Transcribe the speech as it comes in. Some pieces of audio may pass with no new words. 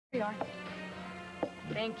Here you are.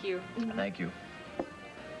 Thank you. Thank you.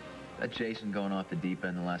 That Jason going off the deep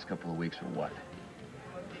end the last couple of weeks or what?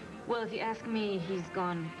 Well, if you ask me, he's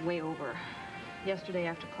gone way over. Yesterday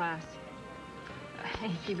after class,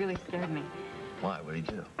 he really scared me. Why? What did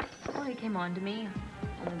he do? Well, he came on to me.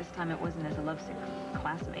 Only this time it wasn't as a lovesick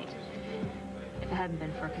classmate. If it hadn't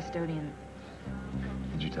been for a custodian...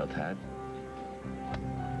 Did you tell Tad?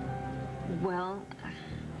 Well,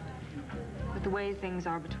 with the way things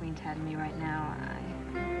are between Tad and me right now,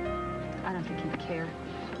 I don't think he'd care.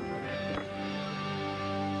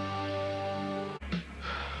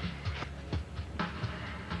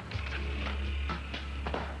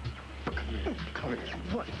 Carter,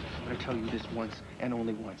 what? I'm gonna tell you this once and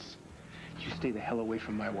only once. You stay the hell away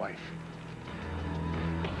from my wife.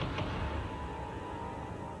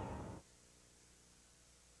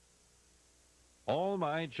 All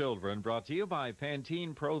My Children brought to you by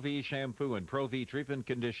Pantene Pro-V Shampoo and Pro-V Treatment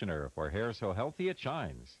Conditioner for hair so healthy it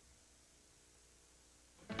shines.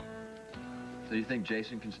 So you think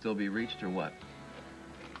Jason can still be reached or what?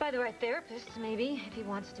 By the right therapist, maybe, if he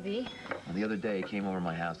wants to be. Well, the other day, he came over to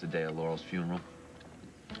my house the day of Laurel's funeral,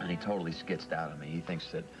 and he totally skitzed out on me. He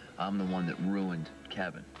thinks that I'm the one that ruined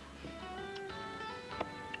Kevin.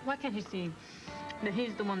 Why can't he see that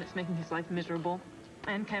he's the one that's making his life miserable?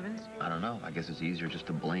 And Kevin's? I don't know. I guess it's easier just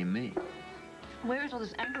to blame me. Where is all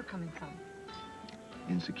this anger coming from?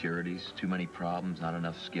 Insecurities, too many problems, not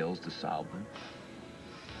enough skills to solve them.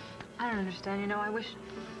 I don't understand, you know, I wish...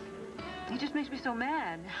 He just makes me so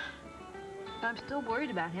mad. But I'm still worried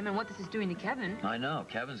about him and what this is doing to Kevin. I know.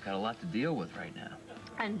 Kevin's got a lot to deal with right now.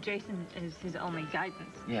 And Jason is his only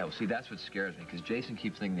guidance. Yeah, well, see, that's what scares me, because Jason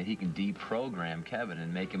keeps thinking that he can deprogram Kevin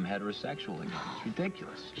and make him heterosexual again. It's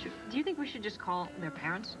ridiculous. Do you think we should just call their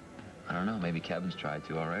parents? I don't know. Maybe Kevin's tried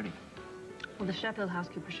to already. Well, the Sheffield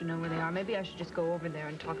housekeeper should know where they are. Maybe I should just go over there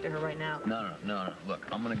and talk to her right now. No. Look,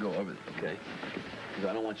 I'm going to go over there, okay? Because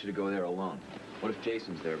I don't want you to go there alone. What if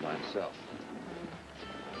Jason's there by himself?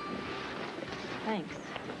 Thanks.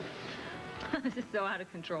 This is so out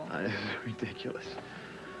of control. This is ridiculous.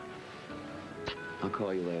 I'll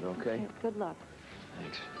call you later, okay? Good luck.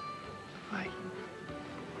 Thanks. Bye.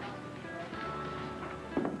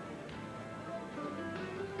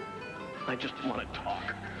 I just want to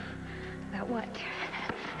talk. About what?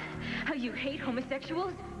 How you hate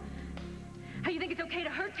homosexuals? How you think it's okay to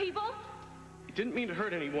hurt people? I didn't mean to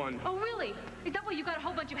hurt anyone. Oh, really? Is that why you got a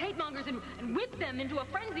whole bunch of hate mongers and whipped them into a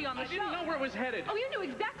frenzy on the show? I didn't know where it was headed. Oh, you knew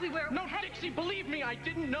exactly where it was headed? No, Dixie, believe me, I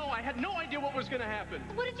didn't know. I had no idea what was going to happen.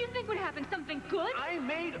 What did you think would happen? Something good? I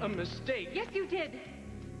made a mistake. Yes, you did.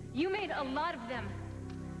 You made a lot of them.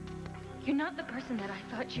 You're not the person that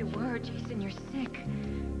I thought you were, Jason. You're sick.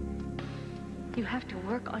 You have to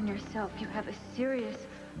work on yourself. You have a serious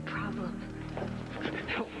problem.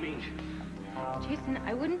 Help me. Jason,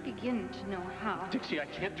 I wouldn't begin to know how. Dixie, I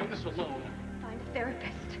can't do this alone. Find a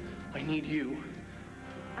therapist. I need you.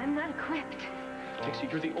 I'm not equipped. Dixie,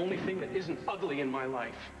 you're the only thing that isn't ugly in my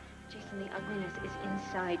life. Jason, the ugliness is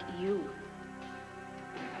inside you.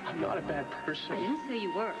 I'm not a bad person. I didn't say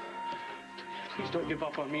you were. Please don't give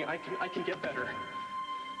up on me. I can get better.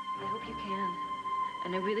 I hope you can.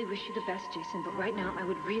 And I really wish you the best, Jason, but right now I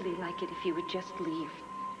would really like it if you would just leave.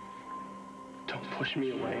 Don't push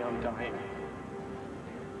me away. I'm dying.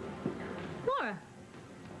 Laura.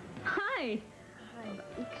 Hi. Hi.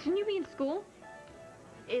 Shouldn't you be in school?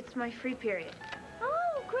 It's my free period.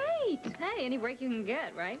 Oh, great. Hey, any break you can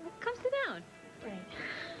get, right? Come sit down. Right.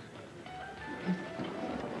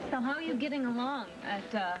 So how are you getting along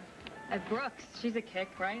at Brooks? She's a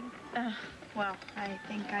kick, right? Well, I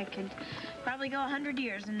think I could probably go 100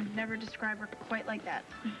 years and never describe her quite like that.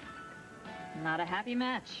 Not a happy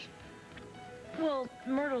match. Well,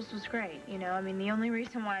 Myrtle's was great, you know. I mean, the only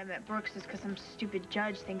reason why I'm at Brooks is because some stupid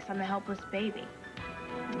judge thinks I'm a helpless baby.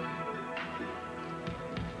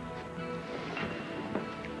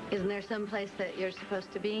 Isn't there some place that you're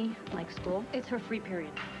supposed to be, like school? It's her free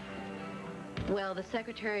period. Well, the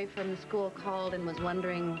secretary from the school called and was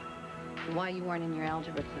wondering why you weren't in your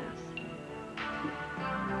algebra class.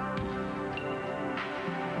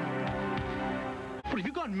 What, have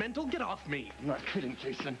you gone mental? Get off me. I'm not kidding,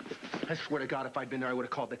 Jason. I swear to God, if I'd been there, I would have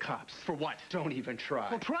called the cops. For what? Don't even try.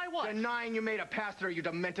 Well, try what? Denying you made a pass to her, you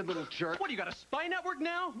demented little jerk. What, you got a spy network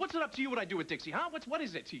now? What's it up to you what I do with Dixie, huh? What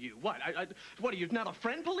is it to you? What? What, are you not a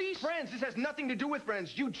friend police? Friends? This has nothing to do with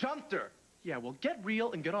friends. You jumped her. Yeah, well, get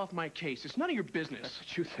real and get off my case. It's none of your business. That's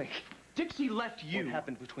what you think. Dixie left you. What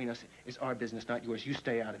happened between us is our business, not yours. You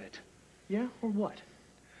stay out of it. Yeah, or what?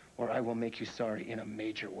 Or I will make you sorry in a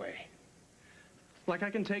major way. Like I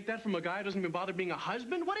can take that from a guy who doesn't even bother being a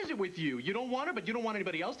husband? What is it with you? You don't want her, but you don't want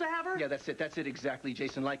anybody else to have her? Yeah, that's it. That's it exactly,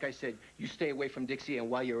 Jason. Like I said, you stay away from Dixie, and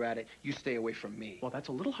while you're at it, you stay away from me. Well, that's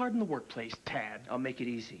a little hard in the workplace, Tad. I'll make it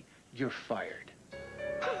easy. You're fired.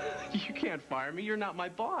 You can't fire me. You're not my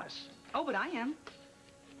boss. Oh, but I am.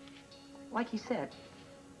 Like you said,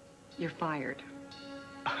 you're fired.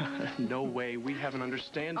 No way. We have an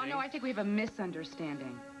understanding. Oh, no, I think we have a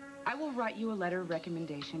misunderstanding. I will write you a letter of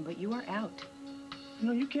recommendation, but you are out.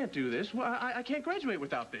 No, you can't do this. Well, I can't graduate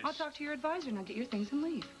without this. I'll talk to your advisor. Now get your things and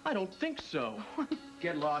leave. I don't think so.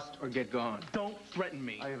 Get lost or get gone. Don't threaten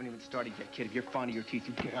me. I haven't even started yet, kid. If you're fond of your teeth,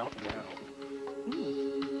 you get out now.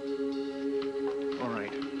 Ooh. All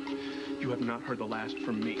right. You have not heard the last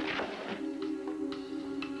from me.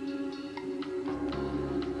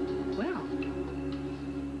 Well,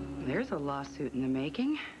 there's a lawsuit in the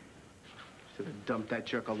making. Should have dumped that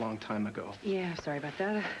jerk a long time ago. Yeah, sorry about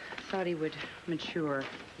that. I thought he would mature.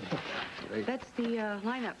 Right. That's the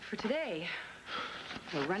lineup for today.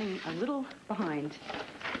 We're running a little behind.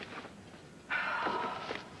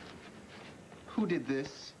 Who did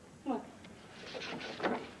this? What?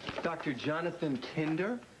 Dr. Jonathan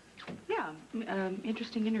Kinder? Yeah,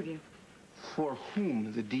 interesting interview. For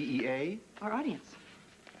whom? The DEA? Our audience.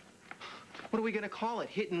 What are we going to call it?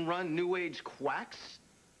 Hit and run New Age quacks?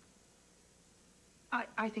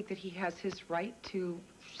 I think that he has his right to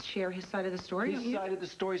share his side of the story. His side of the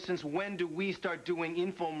story. Since when do we start doing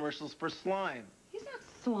infomercials for slime? He's not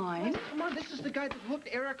slime. Come on, this is the guy that hooked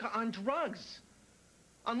Erica on drugs.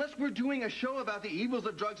 Unless we're doing a show about the evils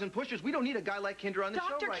of drugs and pushers, we don't need a guy like Kinder on the show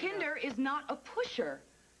right now. Dr. Kinder is not a pusher.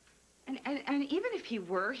 And even if he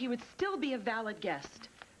were, he would still be a valid guest.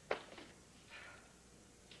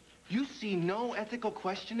 You see no ethical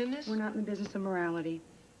question in this? We're not in the business of morality.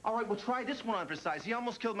 All right, well, try this one on for size. He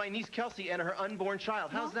almost killed my niece, Kelsey, and her unborn child.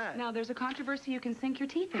 How's that? Now, there's a controversy you can sink your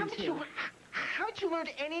teeth into. Haven't you learned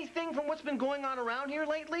anything from what's been going on around here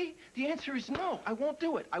lately? The answer is no. I won't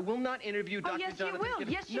do it. I will not interview Dr. Yes, Jonathan you will.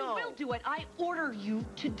 Kinder. Yes, you will do it. I order you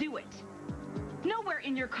to do it. Nowhere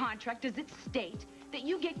in your contract does it state that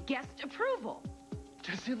you get guest approval.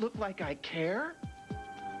 Does it look like I care?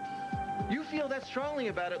 You feel that strongly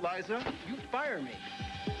about it, Liza. You fire me.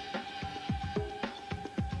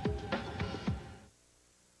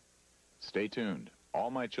 Stay tuned. All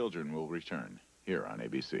My Children will return here on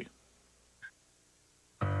ABC.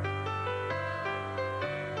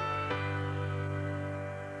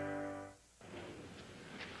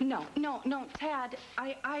 No, Tad,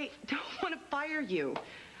 I don't want to fire you.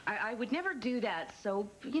 I would never do that, so,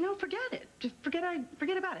 forget it. Just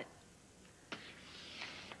forget about it.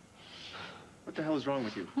 What the hell is wrong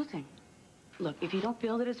with you? Nothing. Look, if you don't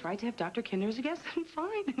feel that it's right to have Dr. Kinder as a guest, then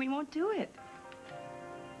fine. We won't do it.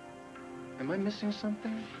 Am I missing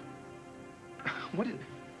something?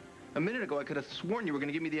 A minute ago, I could have sworn you were going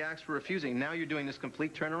to give me the axe for refusing. Now you're doing this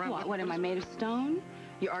complete turnaround? What am I made of stone?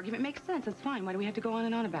 Your argument makes sense. That's fine. Why do we have to go on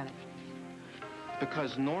and on about it?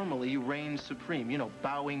 Because normally you reign supreme,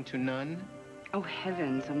 bowing to none. Oh,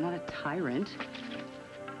 heavens, I'm not a tyrant.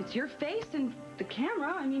 It's your face and the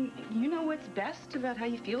camera. I mean, you know what's best about how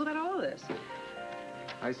you feel about all of this.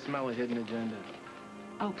 I smell a hidden agenda.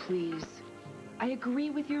 Oh, please. I agree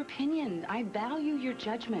with your opinion. I value your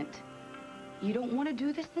judgment. You don't want to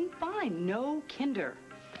do this, then fine. No Kinder.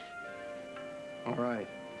 All right.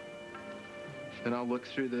 Then I'll look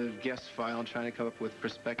through the guest file trying to come up with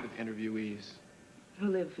prospective interviewees. Who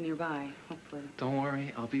live nearby, hopefully. Don't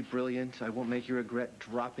worry, I'll be brilliant. I won't make you regret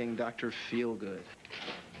dropping Dr. Feelgood.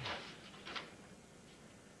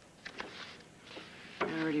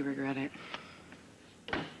 I already regret it.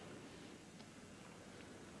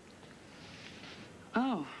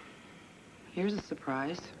 Oh, here's a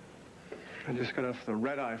surprise. I just got off the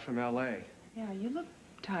red eye from L.A. Yeah, you look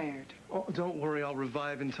tired. Oh, don't worry, I'll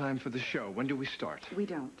revive in time for the show. When do we start? We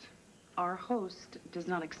don't. Our host does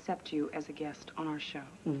not accept you as a guest on our show.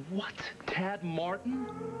 What? Tad Martin?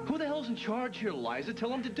 Who the hell's in charge here, Liza?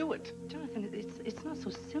 Tell him to do it. Jonathan, it's not so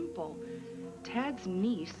simple. Tad's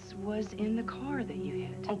niece was in the car that you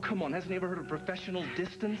hit. Oh, come on. Hasn't he ever heard of professional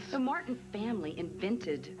distance? The Martin family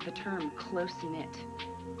invented the term close-knit.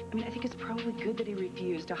 I mean, I think it's probably good that he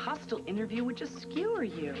refused. A hostile interview would just skewer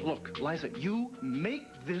you. Look, Liza, you make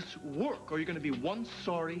this work, or you're going to be one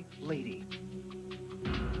sorry lady.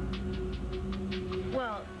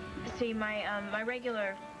 Well, see, my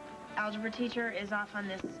regular algebra teacher is off on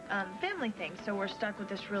this family thing, so we're stuck with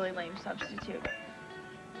this really lame substitute.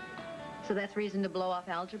 So that's reason to blow off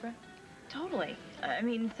algebra? Totally. I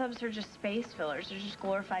mean, subs are just space fillers. They're just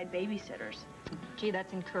glorified babysitters. Gee,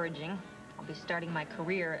 that's encouraging. I'll be starting my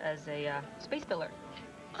career as a space filler.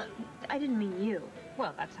 I didn't mean you.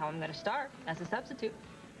 Well, that's how I'm going to start, as a substitute.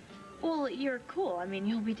 Well, you're cool. I mean,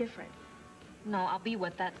 you'll be different. No, I'll be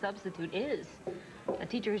what that substitute is. A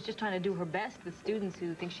teacher who's just trying to do her best with students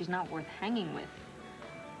who think she's not worth hanging with.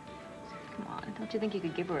 Come on, don't you think you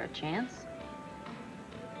could give her a chance?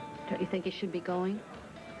 Don't you think you should be going?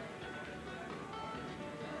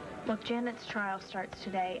 Look, Janet's trial starts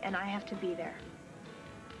today, and I have to be there.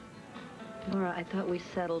 Laura, I thought we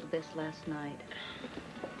settled this last night.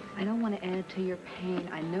 I don't want to add to your pain.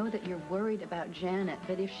 I know that you're worried about Janet,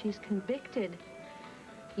 but if she's convicted,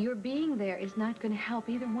 your being there is not going to help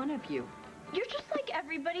either one of you. You're just like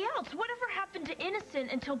everybody else. Whatever happened to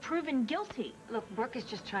innocent until proven guilty? Look, Brooke is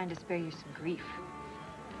just trying to spare you some grief.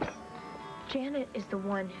 Janet is the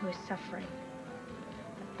one who is suffering.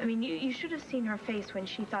 I mean, you should have seen her face when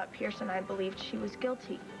she thought Pierce and I believed she was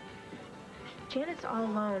guilty. Janet's all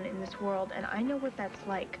alone in this world, and I know what that's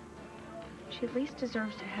like. She at least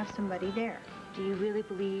deserves to have somebody there. Do you really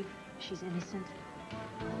believe she's innocent?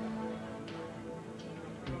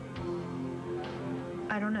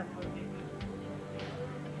 I don't know.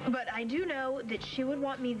 But I do know that she would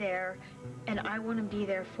want me there, and I want to be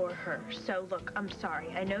there for her. So, look, I'm sorry.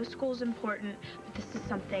 I know school's important, but this is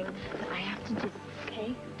something that I have to do,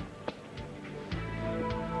 okay?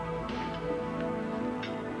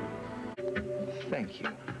 Thank you.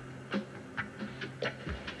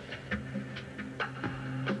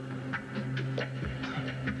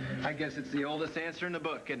 I guess it's the oldest answer in the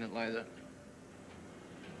book, isn't it, Liza?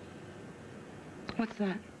 What's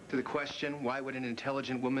that? To the question, why would an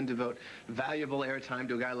intelligent woman devote valuable airtime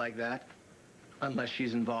to a guy like that? Unless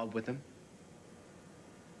she's involved with him.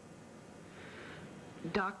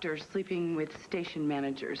 Doctors sleeping with station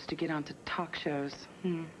managers to get onto talk shows.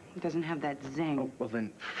 It doesn't have that zing. Oh, well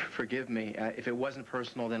then, forgive me. If it wasn't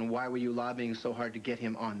personal, then why were you lobbying so hard to get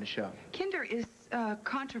him on the show? Kinder is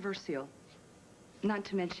controversial. Not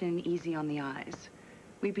to mention easy on the eyes.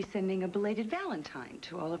 We'd be sending a belated Valentine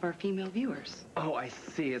to all of our female viewers. Oh, I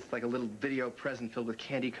see. It's like a little video present filled with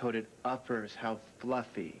candy-coated uppers. How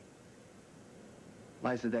fluffy.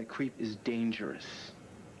 Liza, that creep is dangerous.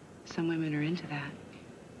 Some women are into that.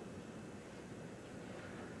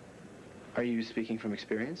 Are you speaking from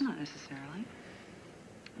experience? Not necessarily.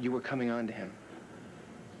 You were coming on to him.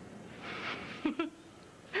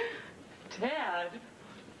 Ted?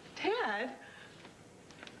 Ted?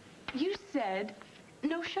 You said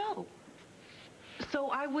no show. So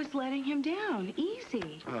I was letting him down.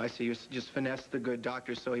 Easy. Oh, I see. You just finessed the good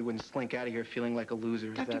doctor so he wouldn't slink out of here feeling like a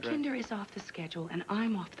loser. Is Dr. that right? Kinder is off the schedule, and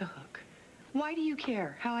I'm off the hook. Why do you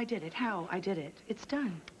care how I did it? How I did it? It's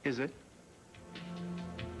done. Is it?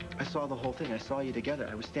 I saw the whole thing. I saw you together.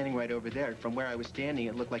 I was standing right over there. From where I was standing,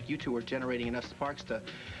 it looked like you two were generating enough sparks to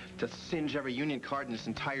singe every union card in this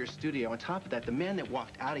entire studio. On top of that, the man that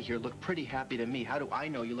walked out of here looked pretty happy to me. How do I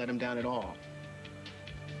know you let him down at all?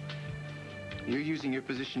 You're using your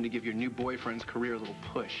position to give your new boyfriend's career a little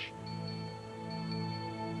push.